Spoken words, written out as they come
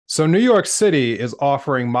So, New York City is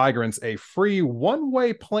offering migrants a free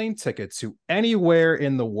one-way plane ticket to anywhere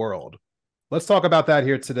in the world. Let's talk about that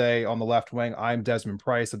here today on the Left Wing. I'm Desmond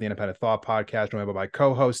Price of the Independent Thought Podcast, joined by my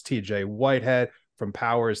co-host TJ Whitehead from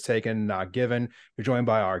Powers Taken, Not Given. We're joined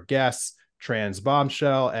by our guests, Trans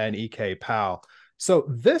Bombshell and EK Powell. So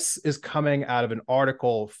this is coming out of an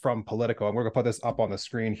article from Politico, and we're going to put this up on the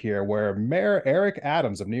screen here, where Mayor Eric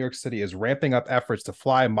Adams of New York City is ramping up efforts to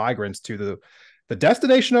fly migrants to the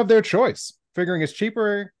destination of their choice, figuring it's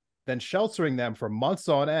cheaper than sheltering them for months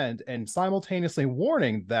on end, and simultaneously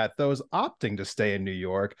warning that those opting to stay in New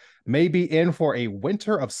York may be in for a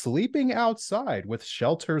winter of sleeping outside with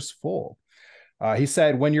shelters full. He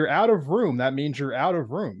said, when you're out of room, that means you're out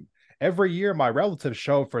of room. Every year, my relatives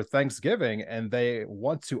show up for Thanksgiving and they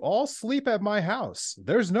want to all sleep at my house.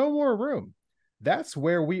 There's no more room. That's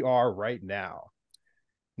where we are right now.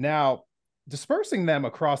 Now, dispersing them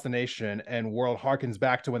across the nation and world harkens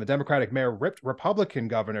back to when the Democratic mayor ripped Republican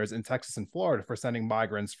governors in Texas and Florida for sending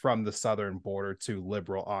migrants from the southern border to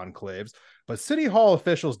liberal enclaves. But City Hall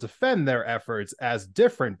officials defend their efforts as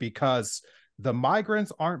different because the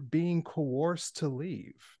migrants aren't being coerced to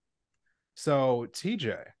leave. So,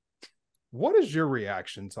 TJ, what is your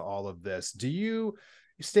reaction to all of this? Do you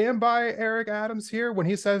stand by Eric Adams here when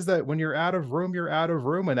he says that when you're out of room, you're out of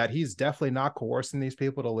room, and that he's definitely not coercing these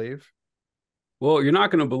people to leave? Well, you're not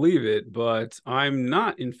going to believe it, but I'm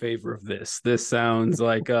not in favor of this. This sounds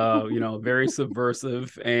like very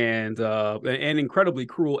subversive and incredibly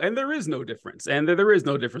cruel. And there is no difference. And there is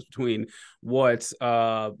no difference between what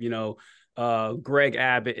Greg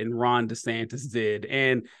Abbott and Ron DeSantis did.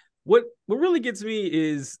 And what really gets me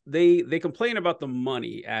is they complain about the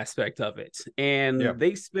money aspect of it, and Yeah.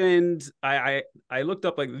 they spend. I looked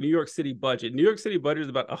up like the New York City budget. New York City budget is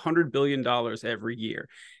about $100 billion every year,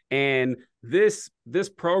 and this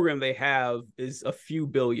program they have is a few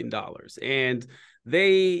 $1 billion, and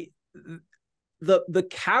the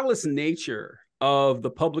callous nature of the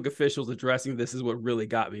public officials addressing this is what really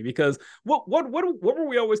got me, because what were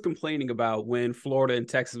we always complaining about when Florida and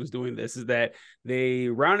Texas was doing this is that they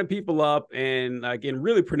rounded people up and like in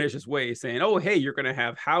really pernicious ways saying, oh, hey, you're going to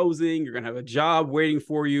have housing, you're going to have a job waiting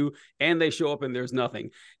for you, and they show up and there's nothing.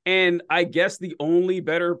 And I guess the only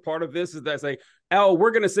better part of this is that it's like, oh, we're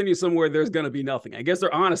going to send you somewhere there's going to be nothing. I guess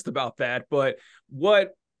they're honest about that. But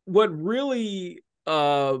what really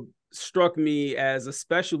struck me as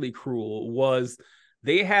especially cruel was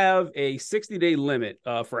they have a 60-day limit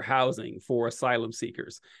for housing for asylum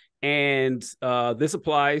seekers. And this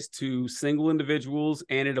applies to single individuals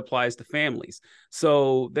and it applies to families.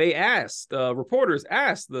 So they asked, reporters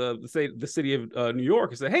asked the city of New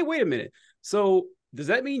York and said, hey, wait a minute. So does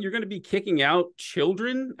that mean you're going to be kicking out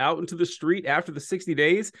children out into the street after the 60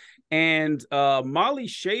 days? And Molly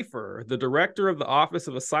Schaefer, the director of the Office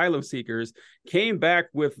of Asylum Seekers, came back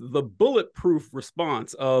with the bulletproof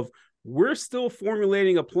response of, we're still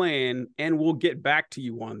formulating a plan and we'll get back to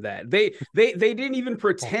you on that. They didn't even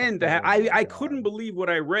pretend to have, I couldn't believe what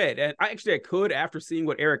I read. And I could after seeing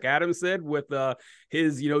what Eric Adams said with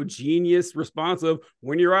his, genius response of,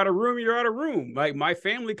 when you're out of room, you're out of room. Like, my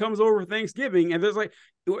family comes over for Thanksgiving and there's like,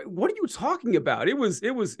 what are you talking about? It was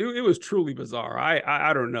truly bizarre.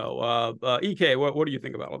 I don't know. EK, what do you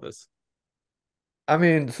think about all this? I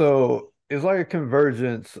mean, so it's like a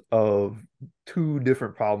convergence of two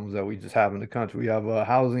different problems that we just have in the country. We have a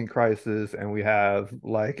housing crisis and we have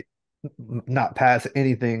like not passed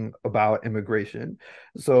anything about immigration.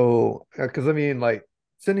 So, because I mean, like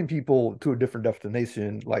sending people to a different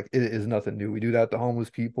destination, like it is nothing new. We do that to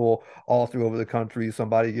homeless people all through over the country.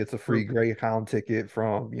 Somebody gets a free Greyhound ticket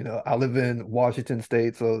from, I live in Washington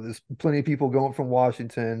State, so there's plenty of people going from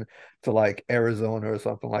Washington to like Arizona or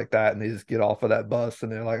something like that, and they just get off of that bus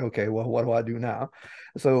and they're like, okay, well, what do I do now?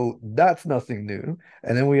 So that's nothing new.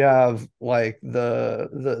 And then we have like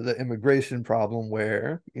the immigration problem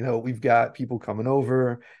where, we've got people coming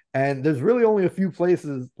over and there's really only a few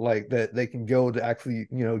places like that they can go to actually,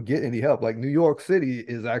 get any help. Like New York City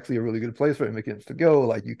is actually a really good place for immigrants to go.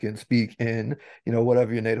 Like you can speak in,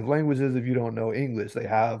 whatever your native language is if you don't know English. They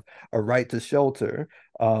have a right to shelter.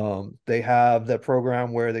 They have that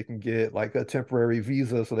program where they can get like a temporary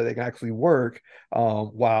visa so that they can actually work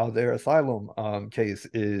while their asylum case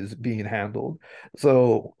is being handled.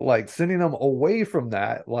 So like sending them away from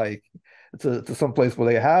that, like to some place where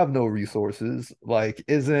they have no resources, like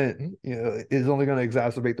isn't, is only going to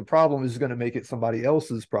exacerbate the problem. It's going to make it somebody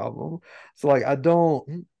else's problem. So like I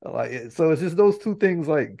don't like it. So it's just those two things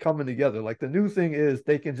like coming together. Like the new thing is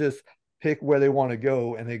they can just pick where they want to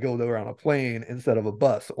go and they go there on a plane instead of a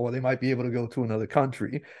bus, or they might be able to go to another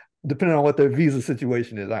country. depending on what their visa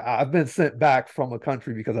situation is. I've been sent back from a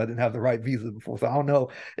country because I didn't have the right visa before. So I don't know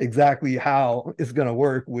exactly how it's going to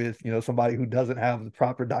work with, somebody who doesn't have the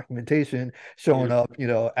proper documentation showing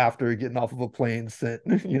Yeah. up, after getting off of a plane sent,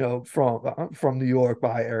 from New York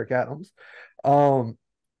by Eric Adams. Um,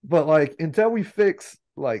 but like until we fix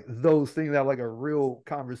like those things, have like a real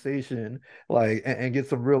conversation, like and get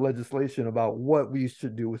some real legislation about what we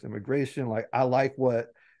should do with immigration. Like I like what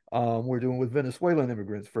we're doing with Venezuelan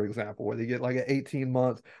immigrants, for example, where they get like an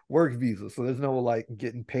 18-month work visa. So there's no like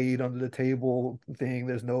getting paid under the table thing.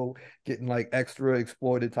 There's no getting like extra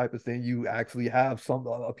exploited type of thing. You actually have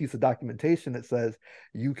a piece of documentation that says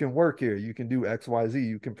you can work here, you can do XYZ,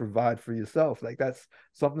 you can provide for yourself. Like that's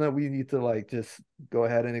something that we need to like just go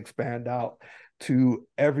ahead and expand out to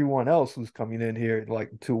everyone else who's coming in here like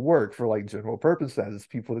to work for like general purposes,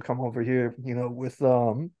 people to come over here, with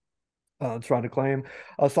trying to claim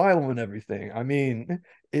asylum and everything. I mean,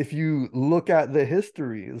 if you look at the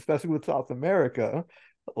history, especially with South America,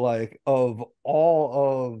 like of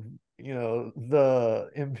all of the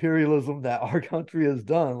imperialism that our country has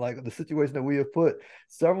done, like the situation that we have put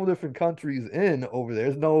several different countries in over there,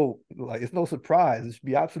 it's no surprise. It should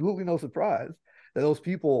be absolutely no surprise that those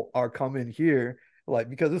people are coming here, like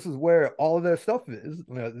because this is where all of their stuff is.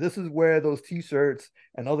 This is where those t-shirts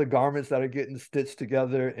and other garments that are getting stitched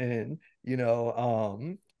together in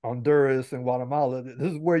Honduras and Guatemala.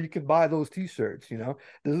 This is where you can buy those t-shirts.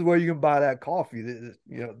 This is where you can buy that coffee.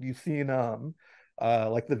 You've seen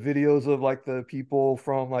like the videos of like the people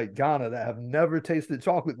from like Ghana that have never tasted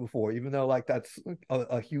chocolate before, even though like that's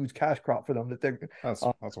a huge cash crop for them that That's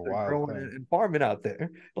a they're wild growing thing. and farming out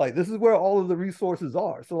there. Like this is where all of the resources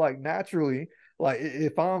are. So like naturally, like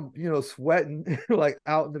if I'm sweating like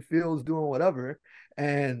out in the fields doing whatever,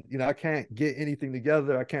 and I can't get anything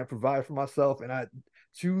together, I can't provide for myself, and I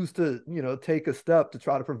choose to take a step to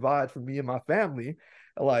try to provide for me and my family,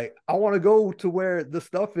 like I want to go to where the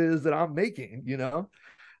stuff is that I'm making.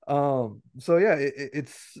 So yeah,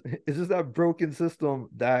 it's just that broken system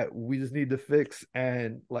that we just need to fix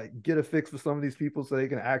and like get a fix for some of these people so they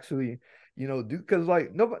can actually do, because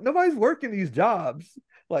like nobody's working these jobs,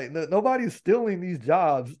 like nobody's stealing these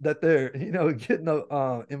jobs that they're getting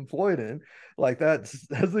employed in. Like that's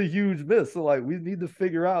a huge miss. So like we need to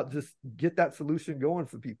figure out, just get that solution going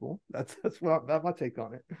for people. That's my take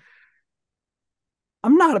on it.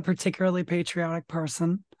 I'm not a particularly patriotic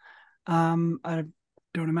person. I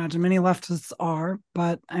don't imagine many leftists are,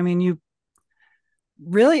 but I mean,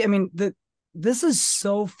 this is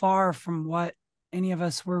so far from what any of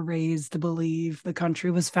us were raised to believe the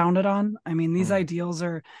country was founded on. I mean, these ideals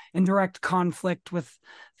are in direct conflict with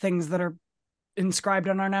things that are inscribed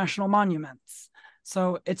on our national monuments.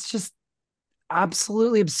 So it's just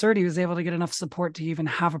absolutely absurd he was able to get enough support to even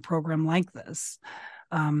have a program like this.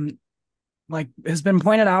 Like has been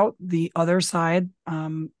pointed out, the other side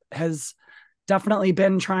has definitely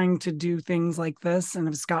been trying to do things like this and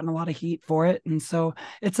has gotten a lot of heat for it. And so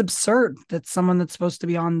it's absurd that someone that's supposed to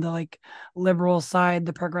be on the like liberal side,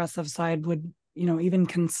 the progressive side would, even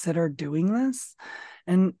consider doing this.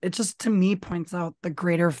 And it just to me points out the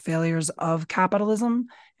greater failures of capitalism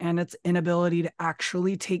and its inability to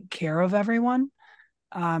actually take care of everyone.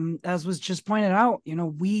 As was just pointed out,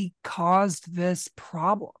 we caused this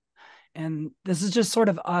problem. And this is just sort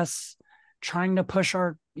of us trying to push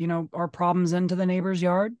our problems into the neighbor's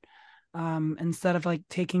yard, instead of like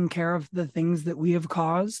taking care of the things that we have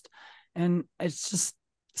caused. And it's just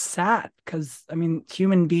sad because I mean,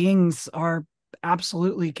 human beings are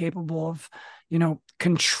absolutely capable of,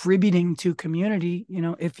 contributing to community,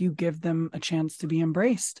 if you give them a chance to be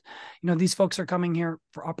embraced. These folks are coming here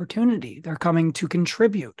for opportunity. They're coming to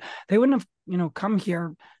contribute. They wouldn't have, come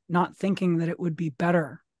here not thinking that it would be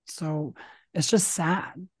better. So it's just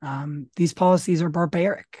sad. These policies are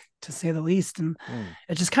barbaric, to say the least. And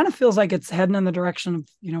it just kind of feels like it's heading in the direction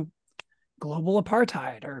of, global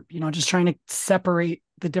apartheid, or, just trying to separate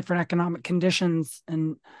the different economic conditions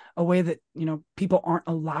in a way that, people aren't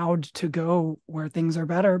allowed to go where things are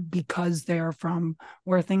better because they are from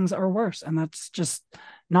where things are worse. And that's just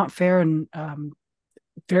not fair and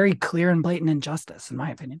very clear and blatant injustice, in my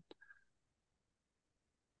opinion.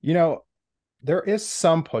 There is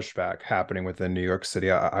some pushback happening within New York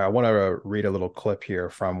City. I want to read a little clip here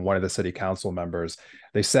from one of the city council members.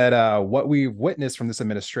 They said, what we've witnessed from this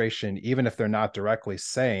administration, even if they're not directly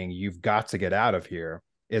saying you've got to get out of here,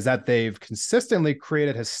 is that they've consistently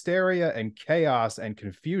created hysteria and chaos and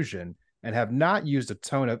confusion and have not used a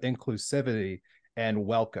tone of inclusivity and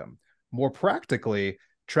welcome. More practically,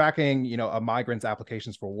 tracking, a migrant's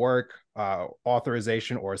applications for work,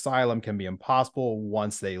 authorization, or asylum can be impossible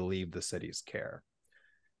once they leave the city's care.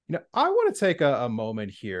 I want to take a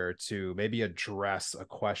moment here to maybe address a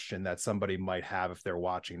question that somebody might have if they're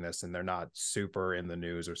watching this and they're not super in the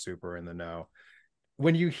news or super in the know.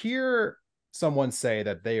 When you hear someone say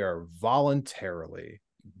that they are voluntarily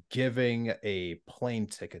giving a plane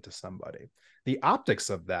ticket to somebody, the optics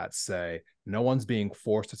of that say no one's being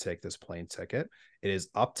forced to take this plane ticket. It is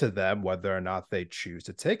up to them whether or not they choose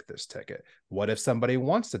to take this ticket. What if somebody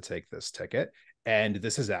wants to take this ticket and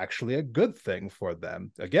this is actually a good thing for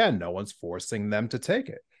them? Again, no one's forcing them to take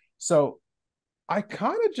it. So I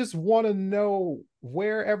kind of just want to know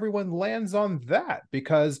where everyone lands on that,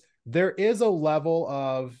 because there is a level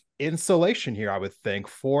of insulation here, I would think,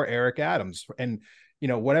 for Eric Adams. And,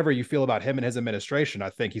 whatever you feel about him and his administration, I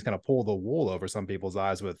think he's going to pull the wool over some people's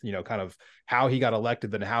eyes with, kind of how he got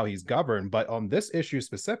elected and how he's governed. But on this issue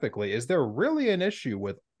specifically, is there really an issue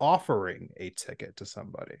with offering a ticket to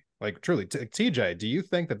somebody? Like, truly, TJ, do you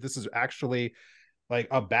think that this is actually like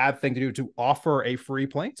a bad thing to do, to offer a free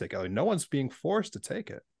plane ticket? Like, no one's being forced to take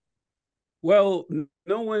it. Well,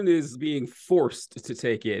 no one is being forced to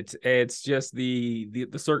take it. It's just the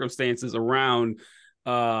circumstances around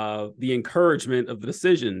the encouragement of the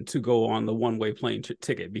decision to go on the one-way plane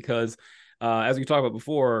ticket, because as we talked about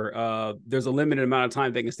before, there's a limited amount of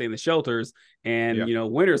time they can stay in the shelters, and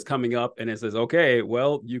winter's coming up, and it says, okay,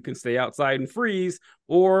 well, you can stay outside and freeze,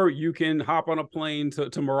 or you can hop on a plane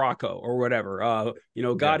to Morocco or whatever.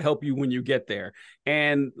 God help you when you get there.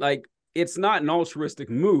 And like, it's not an altruistic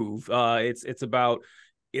move. It's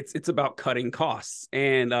about cutting costs.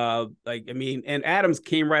 And and Adams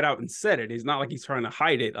came right out and said it. It's not like he's trying to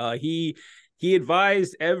hide it. He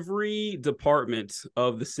advised every department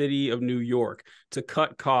of the city of New York to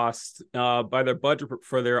cut costs by their budget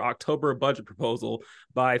for their October budget proposal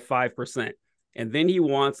by 5%. And then he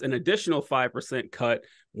wants an additional 5% cut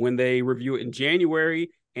when they review it in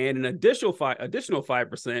January, and an additional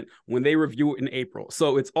 5% when they review it in April.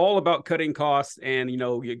 So it's all about cutting costs, and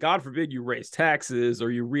God forbid you raise taxes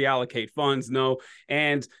or you reallocate funds. No,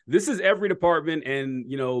 and this is every department, and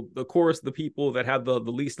of course the people that have the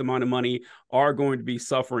least amount of money are going to be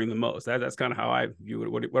suffering the most. That's kind of how I view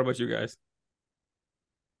it. What about you guys?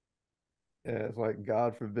 Yeah, it's like,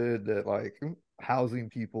 God forbid that like housing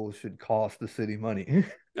people should cost the city money.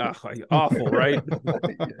 Awful, right?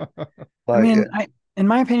 In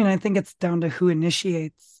my opinion, I think it's down to who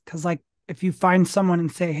initiates. Because like, if you find someone and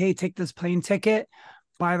say, hey, take this plane ticket,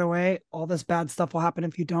 by the way, all this bad stuff will happen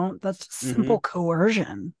if you don't. That's just simple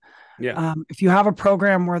coercion. Yeah. If you have a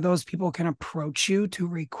program where those people can approach you to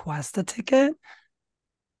request a ticket,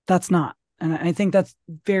 that's not. And I think that's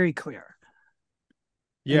very clear.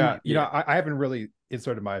 Yeah. I haven't really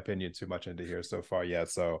inserted my opinion too much into here so far yet.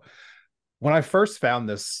 So when I first found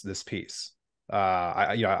this piece,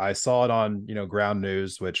 I saw it on Ground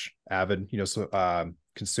News, which avid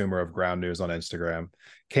consumer of Ground News on Instagram,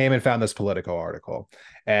 came and found this Politico article.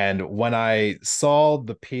 And when I saw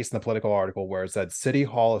the piece in the Politico article where it said City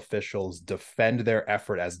Hall officials defend their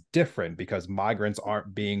effort as different because migrants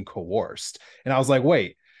aren't being coerced, and I was like,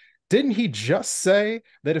 wait, didn't he just say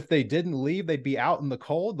that if they didn't leave, they'd be out in the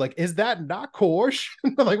cold? Like, is that not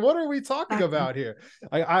coercion? Like, what are we talking about here?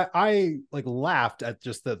 I like laughed at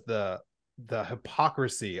just the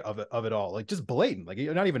hypocrisy of it all. Like, just blatant. Like,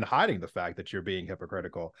 you're not even hiding the fact that you're being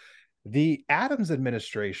hypocritical. The Adams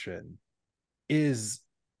administration is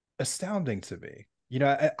astounding to me.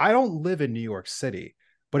 I don't live in New York City,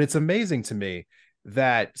 but it's amazing to me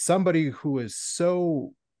that somebody who is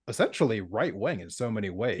so essentially right-wing in so many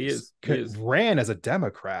ways ran as a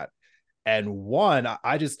Democrat and won.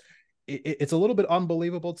 It's a little bit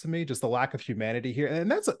unbelievable to me, just the lack of humanity here.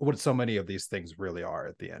 And that's what so many of these things really are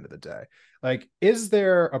at the end of the day. Like, is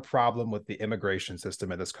there a problem with the immigration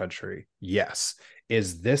system in this country? Yes.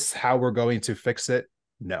 Is this how we're going to fix it?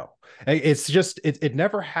 No. It's just, it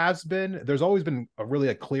never has been. There's always been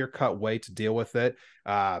a clear-cut way to deal with it.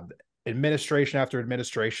 Administration after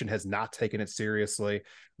administration has not taken it seriously.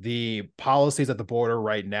 The policies at the border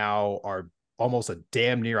right now are almost a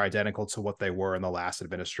damn near identical to what they were in the last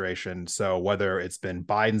administration. So whether it's been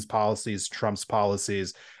Biden's policies, Trump's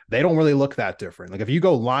policies, they don't really look that different. Like, if you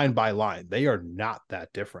go line by line, they are not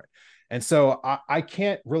that different. And so I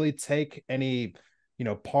can't really take any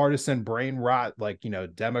partisan brain rot, like,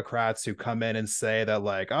 Democrats who come in and say that,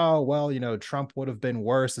 like, oh, well, Trump would have been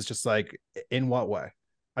worse. It's just like, in what way?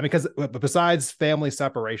 I mean, because besides family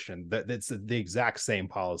separation, it's the exact same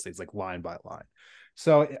policies, like line by line.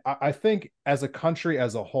 So I think as a country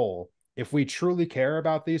as a whole, if we truly care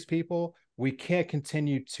about these people, we can't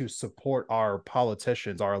continue to support our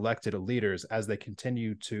politicians, our elected leaders, as they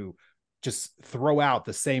continue to just throw out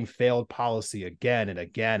the same failed policy again and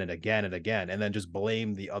again and again and again, and then just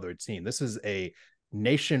blame the other team. This is a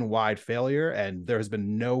nationwide failure, and there has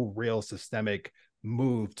been no real systemic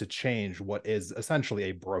move to change what is essentially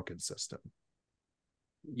a broken system.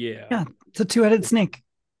 Yeah, it's a two-headed snake.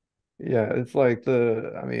 Yeah, it's like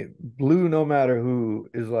blue, no matter who,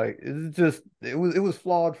 is like, it's just, it was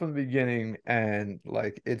flawed from the beginning, and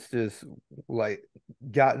like it's just like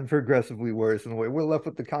gotten progressively worse in a way. We're left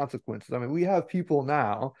with the consequences. I mean, we have people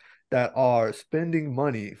now that are spending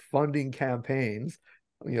money funding campaigns,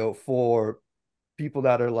 for people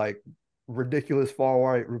that are like ridiculous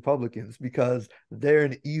far-right Republicans, because they're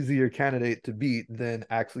an easier candidate to beat than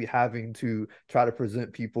actually having to try to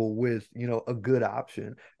present people with, a good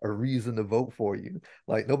option, a reason to vote for you.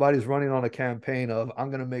 Like, nobody's running on a campaign of, I'm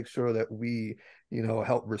going to make sure that we,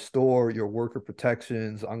 help restore your worker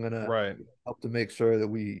protections. I'm going to help to make sure that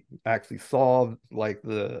we actually solve like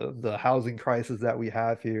the housing crisis that we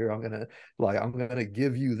have here. I'm going to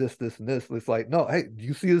give you this, this, and this. It's like, no, hey, do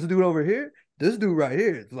you see this dude over here? This dude right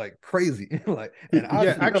here is like crazy. Like, and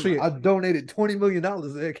I donated $20 million to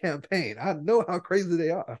their campaign. I know how crazy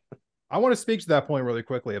they are. I want to speak to that point really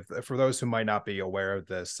quickly. For those who might not be aware of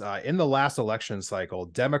this, in the last election cycle,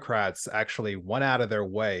 Democrats actually went out of their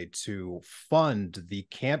way to fund the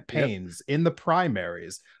campaigns in the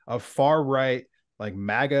primaries of far right, like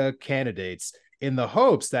MAGA candidates, in the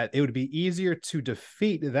hopes that it would be easier to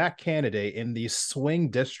defeat that candidate in these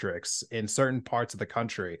swing districts in certain parts of the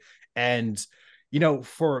country. And,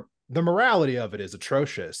 for the morality of it is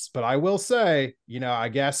atrocious. But I will say, I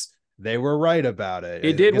guess they were right about it.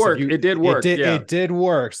 It did work. It did work. It did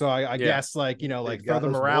work. So I guess, like, throw the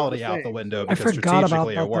morality out the window, because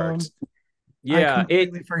strategically it worked. Yeah,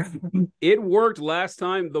 it worked last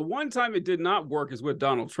time. The one time it did not work is with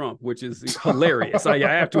Donald Trump, which is hilarious. I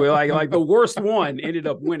have to like the worst one ended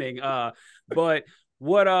up winning. But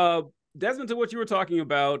what Desmond, to what you were talking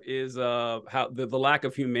about is how the lack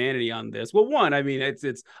of humanity on this. Well, one, I mean, it's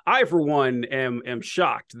I for one am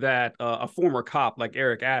shocked that a former cop like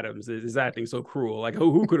Eric Adams is acting so cruel. Like,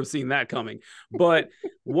 who could have seen that coming? But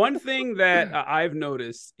one thing that I've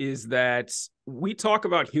noticed is that we talk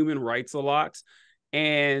about human rights a lot,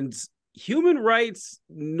 and human rights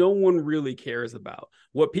no one really cares about.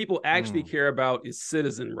 What people actually care about is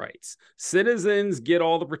citizen rights. Citizens get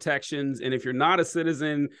all the protections, and if you're not a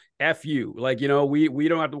citizen, F you. Like, we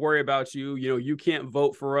don't have to worry about you. You can't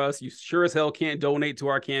vote for us. You sure as hell can't donate to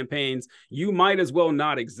our campaigns. You might as well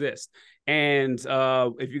not exist. And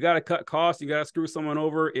if you got to cut costs, you got to screw someone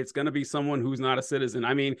over, it's going to be someone who's not a citizen.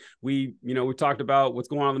 I mean, we talked about what's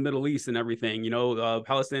going on in the Middle East and everything.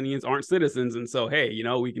 Palestinians aren't citizens, and so hey,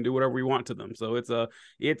 we can do whatever we want to them. So it's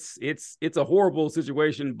a horrible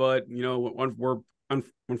situation, but we're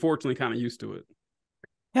unfortunately kind of used to it.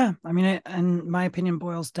 Yeah, I mean, and my opinion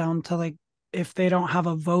boils down to, like, if they don't have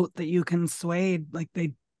a vote that you can sway, like,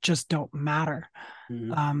 they just don't matter.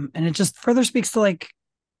 And it just further speaks to, like,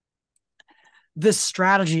 this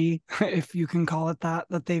strategy, if you can call it that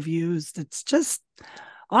they've used. It's just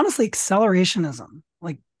honestly accelerationism,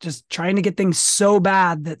 like just trying to get things so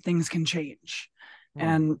bad that things can change.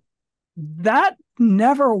 And that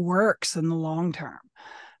never works in the long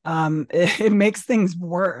term. It makes things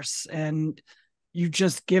worse, and you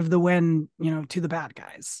just give the win, to the bad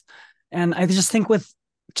guys. And I just think with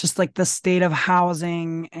just like the state of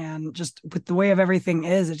housing and just with the way of everything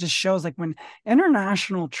is, it just shows, like, when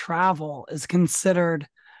international travel is considered,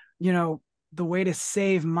 the way to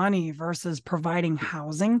save money versus providing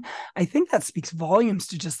housing, I think that speaks volumes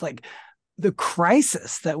to just like the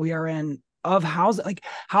crisis that we are in of housing. Like,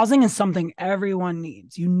 housing is something everyone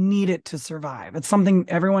needs. You need it to survive. It's something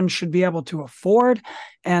everyone should be able to afford.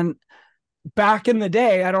 And back in the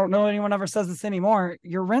day, I don't know anyone ever says this anymore,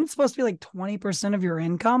 your rent's supposed to be like 20% of your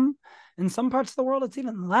income. In some parts of the world, it's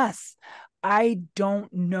even less. I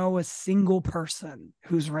don't know a single person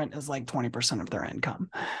whose rent is like 20% of their income,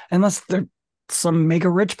 unless they're some mega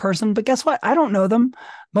rich person. But guess what? I don't know them.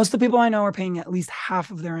 Most of the people I know are paying at least half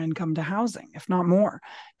of their income to housing, if not more.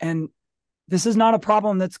 And this is not a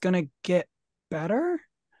problem that's going to get better.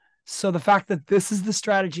 So the fact that this is the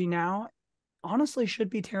strategy now, honestly, should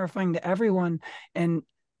be terrifying to everyone, and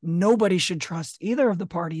nobody should trust either of the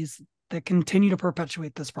parties that continue to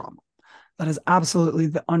perpetuate this problem. That is absolutely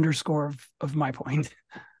the underscore of my point.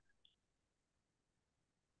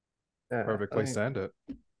 Yeah, perfect place to end it.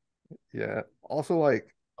 Yeah. Also,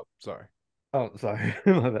 like, sorry. My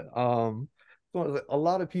bad. So a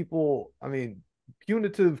lot of people, I mean,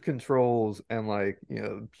 punitive controls and like,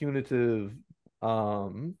 punitive,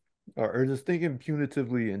 or just thinking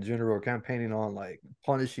punitively in general, campaigning on like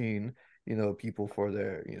punishing people for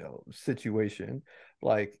their, situation,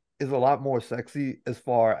 like, is a lot more sexy as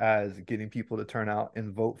far as getting people to turn out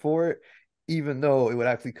and vote for it, even though it would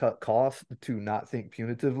actually cut costs to not think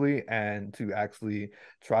punitively and to actually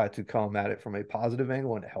try to come at it from a positive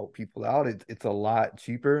angle and help people out. It's a lot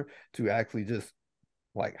cheaper to actually just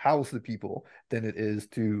like house the people than it is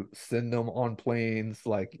to send them on planes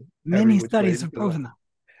like every Many which way. studies have proven that.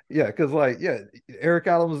 Yeah, because Eric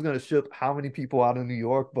Adams is going to ship how many people out of New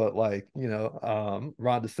York, but Ron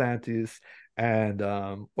DeSantis and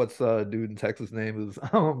what's dude in Texas name is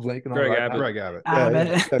I'm blanking on Greg right Abbott. now. Greg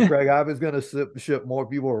Abbott. Greg Abbott is going to ship more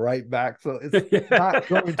people right back, so it's not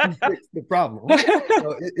going to fix the problem.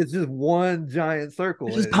 So it's just one giant circle.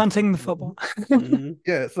 It's just punting the football.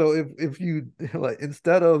 Yeah, so if you like,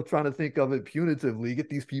 instead of trying to think of it punitively, get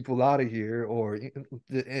these people out of here, or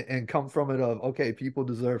and come from it of, okay, people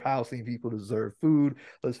deserve housing, people deserve food,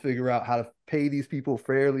 let's figure out how to pay these people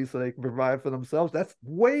fairly so they can provide for themselves. That's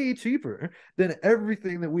way cheaper than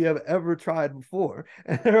everything that we have ever tried before.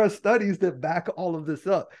 And there are studies that back all of this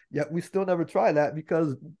up, yet we still never try that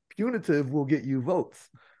because punitive will get you votes.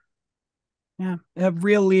 Yeah, a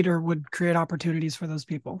real leader would create opportunities for those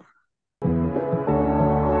people.